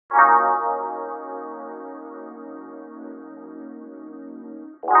Good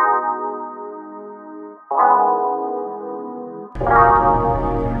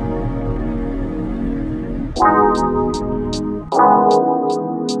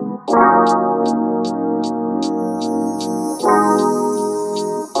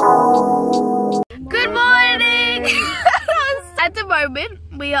morning! At the moment,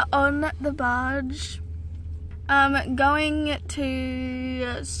 we are on the barge. Going to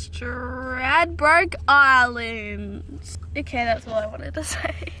Straddie Island. Okay, that's all I wanted to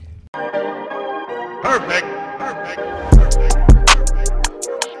say. Perfect, perfect, perfect.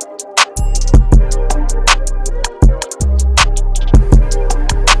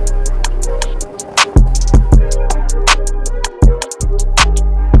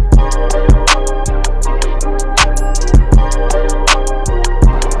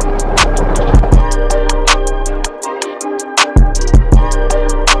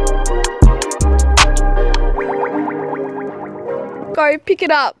 Go pick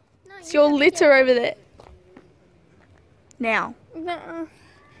it up. No, it's your litter over there. Now. No.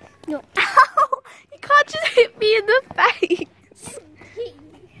 No. Ow! You can't just hit me in the face.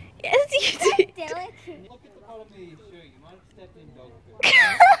 Yes, you did. Look at the bottom of your shoe. You might have stepped in dog food.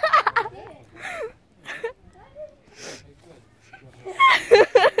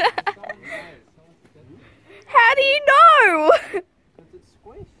 How do you know? Because it's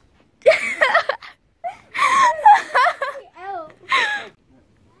squished.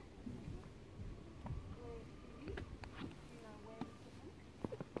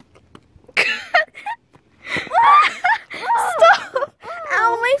 Stop!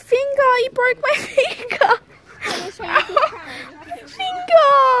 Ow, my finger! You broke my finger!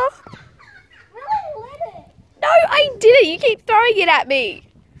 Finger! No, I didn't! You keep throwing it at me!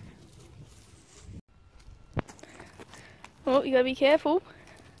 Oh, you gotta be careful.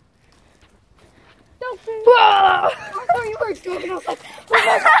 Whoa! I thought you were joking. I was like,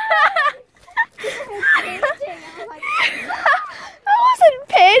 I wasn't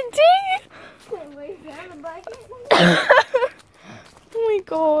panting! Oh my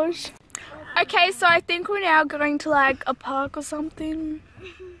gosh. Okay, so I think we're now going to like a park or something.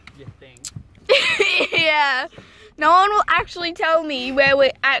 you think? Yeah. No one will actually tell me where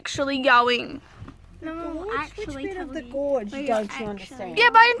we're actually going. No one will actually Which bit tell of the you. gorge Where don't you're you understand? Yeah,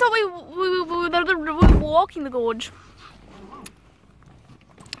 but I thought we were walking the gorge.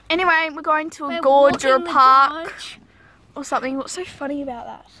 Anyway, we're going to a We're gorge or a walking the park gorge. or something. What's so funny about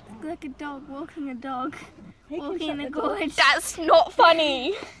that? Like a dog walking a dog. He can Walking shut in a the door. gorge. That's not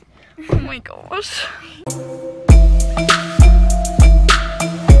funny. Oh my gosh.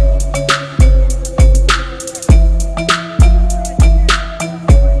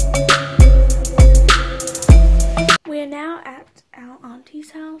 We're now at our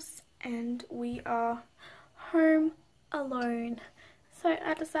auntie's house and we are home alone. So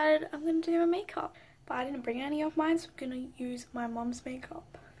I decided I'm going to do my makeup. But I didn't bring any of mine, so I'm going to use my mom's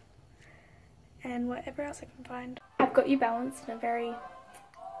makeup. And whatever else I can find. I've got you balanced in a very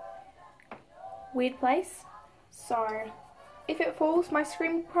weird place. So if it falls, my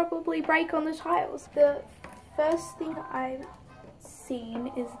screen will probably break on the tiles. The first thing I've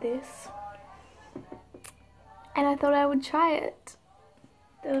seen is this. And I thought I would try it.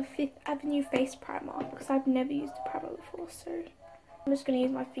 The 5th Avenue Face Primer. Because I've never used a primer before. So I'm just going to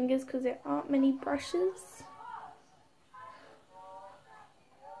use my fingers because there aren't many brushes.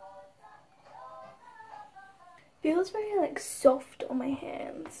 Feels very like soft on my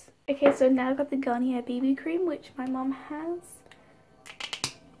hands. Okay, so now I've got the Garnier BB cream, which my mum has.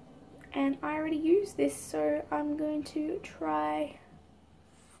 And I already used this, so I'm going to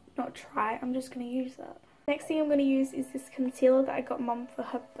I'm just going to use that. Next thing I'm going to use is this concealer that I got mum for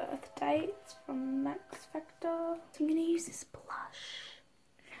her birthday. It's from Max Factor. So I'm going to use this blush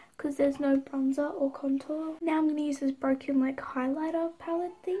because there's no bronzer or contour. Now I'm going to use this broken like highlighter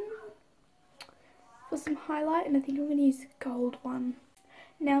palette thing for some highlight, and I think I'm going to use the gold one.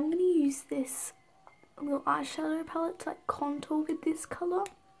 Now I'm going to use this little eyeshadow palette to like contour with this colour.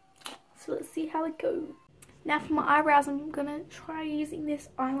 So let's see how it goes. Now for my eyebrows, I'm going to try using this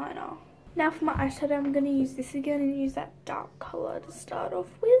eyeliner. Now for my eyeshadow, I'm going to use this again and use that dark colour to start off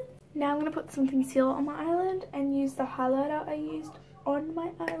with. Now I'm going to put some concealer on my eyelid and use the highlighter I used on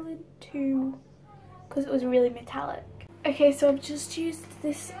my eyelid too, because it was really metallic. Okay, so I've just used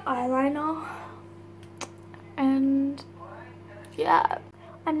this eyeliner and yeah.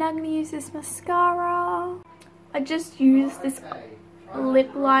 I'm now going to use this mascara. I just used this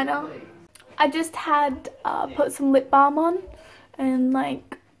lip liner. I just had put some lip balm on, and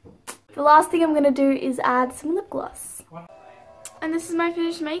like the last thing I'm going to do is add some lip gloss. And this is my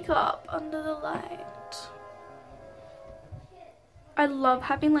finished makeup under the light. I love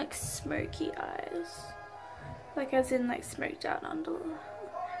having like smoky eyes. Like as in like smoked out under.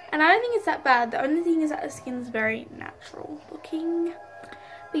 And I don't think it's that bad. The only thing is that the skin's very natural looking.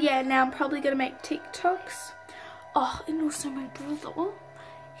 But yeah, now I'm probably going to make TikToks. Oh, and also my brother.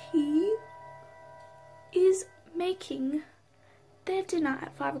 He is making their dinner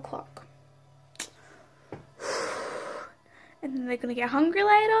at 5 o'clock. And then they're going to get hungry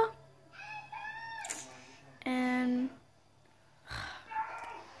later. And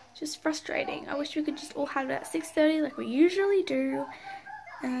just frustrating. I wish we could just all have it at 6:30 like we usually do.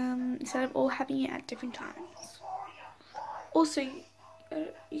 Instead of all having it at different times. Also, I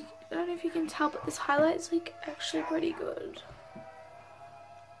don't know if you can tell, but this highlight's like actually pretty good.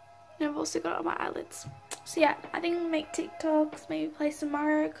 And I've also got it on my eyelids. So yeah, I think I'll make TikToks, maybe play some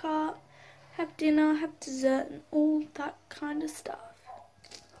Mario Kart, have dinner, have dessert, and all that kind of stuff.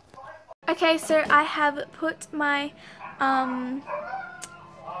 Okay, so I have put my,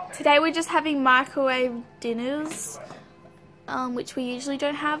 today we're just having microwave dinners, which we usually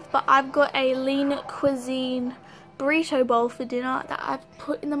don't have, but I've got a lean cuisine burrito bowl for dinner that I've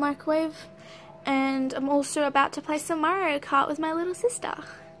put in the microwave, and I'm also about to play some Mario Kart with my little sister.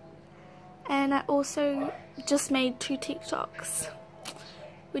 And I also just made 2 TikToks,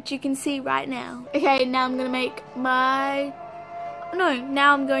 which you can see right now. Okay, now I'm gonna make my,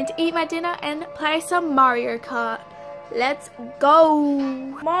 now I'm going to eat my dinner and play some Mario Kart. Let's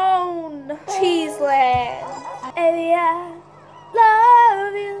go! Come on, Cheeseland! Baby, I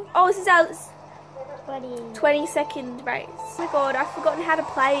love you. Oh, this is our 20-second race. Oh my god, I've forgotten how to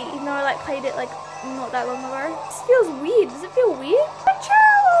play, even though I like played it like not that long ago. This feels weird. Does it feel weird?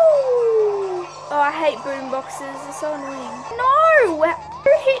 Oh, I hate boom boxes. They're so annoying. No!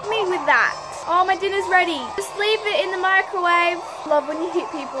 Who hit me with that? Oh, my dinner's ready. Just leave it in the microwave. Love when you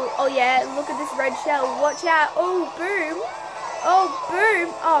hit people. Oh yeah, look at this red shell. Watch out. Oh, boom. Oh,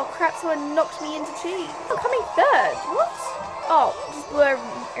 boom. Oh crap, someone knocked me into cheese. I'm coming third. What? Oh, just blew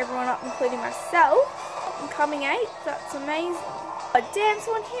everyone up, including myself. I'm coming 8th. That's amazing. Oh damn,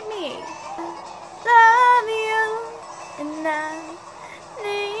 someone hit me. Love you and I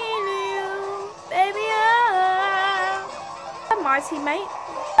need you, baby. My teammate.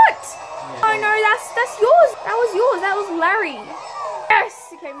 What? Yeah. Oh no, that's yours. That was yours. That was Larry. Yes,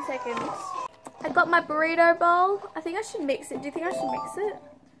 he came second. I got my burrito bowl. I think I should mix it. Do you think I should mix it?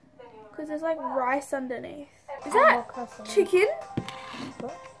 Because there's like rice underneath. Is that chicken?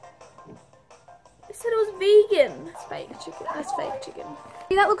 What? It said it was vegan. That's fake chicken. That's fake chicken.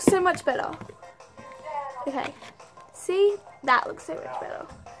 See, that looks so much better. Okay. See? That looks so much better.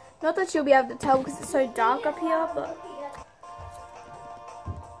 Not that you'll be able to tell because it's so dark up here, but...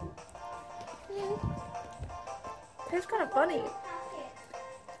 Tastes kind of funny.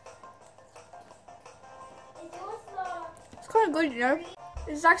 It's kind of good, you know?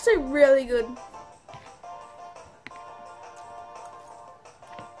 It's actually really good.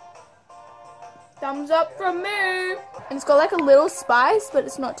 Thumbs up from me. And it's got like a little spice, but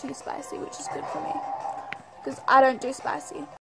it's not too spicy, which is good for me. Because I don't do spicy.